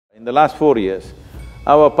In the last 4 years,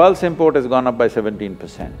 our pulse import has gone up by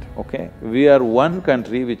 17%, okay? We are one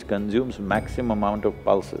country which consumes maximum amount of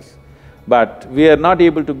pulses, but we are not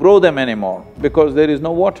able to grow them anymore because there is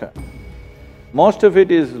no water. Most of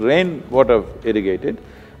it is rainwater irrigated,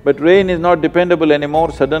 but rain is not dependable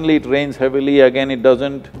anymore, suddenly it rains heavily, again it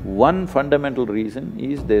doesn't. One fundamental reason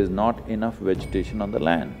is there's not enough vegetation on the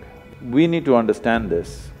land. We need to understand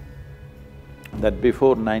this, that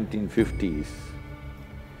before 1950s,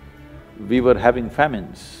 we were having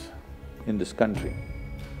famines in this country.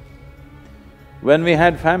 When we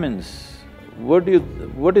had famines, what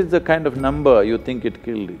is the kind of number you think it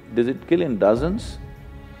killed? Does it kill in dozens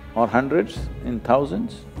or hundreds, in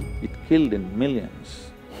thousands? It killed in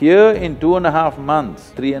millions. Here in 2.5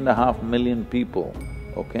 months, 3.5 million people,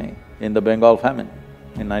 okay, in the Bengal famine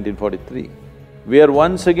in 1943. We are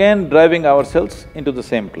once again driving ourselves into the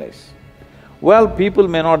same place. Well, people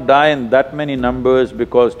may not die in that many numbers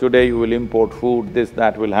because today you will import food, this,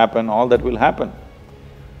 that will happen, all that will happen.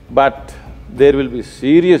 But there will be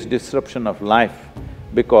serious disruption of life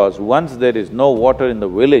because once there is no water in the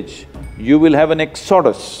village, you will have an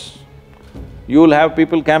exodus. You will have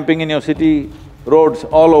people camping in your city roads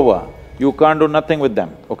all over. You can't do nothing with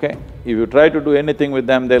them, okay? If you try to do anything with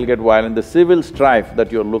them, they'll get violent. The civil strife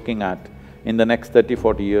that you're looking at in the next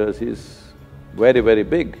 30-40 years is very, very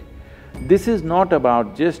big. This is not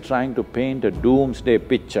about just trying to paint a doomsday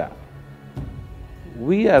picture.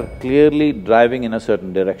 We are clearly driving in a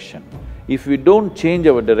certain direction. If we don't change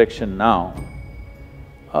our direction now,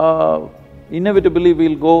 inevitably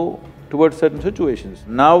we'll go towards certain situations.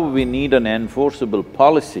 Now we need an enforceable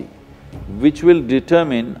policy which will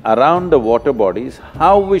determine around the water bodies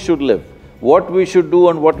how we should live, what we should do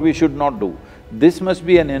and what we should not do. This must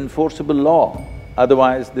be an enforceable law,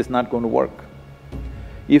 otherwise this is not going to work.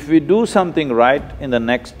 If we do something right in the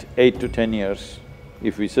next 8 to 10 years,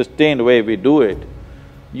 if we sustain the way we do it,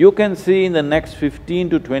 you can see in the next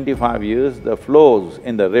 15 to 25 years, the flows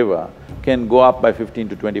in the river can go up by 15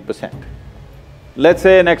 to 20%. Let's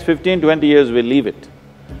say next 15-20 years we leave it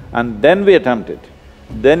and then we attempt it,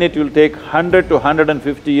 then it will take 100 to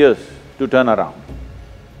 150 years to turn around.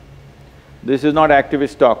 This is not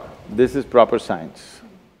activist talk, this is proper science.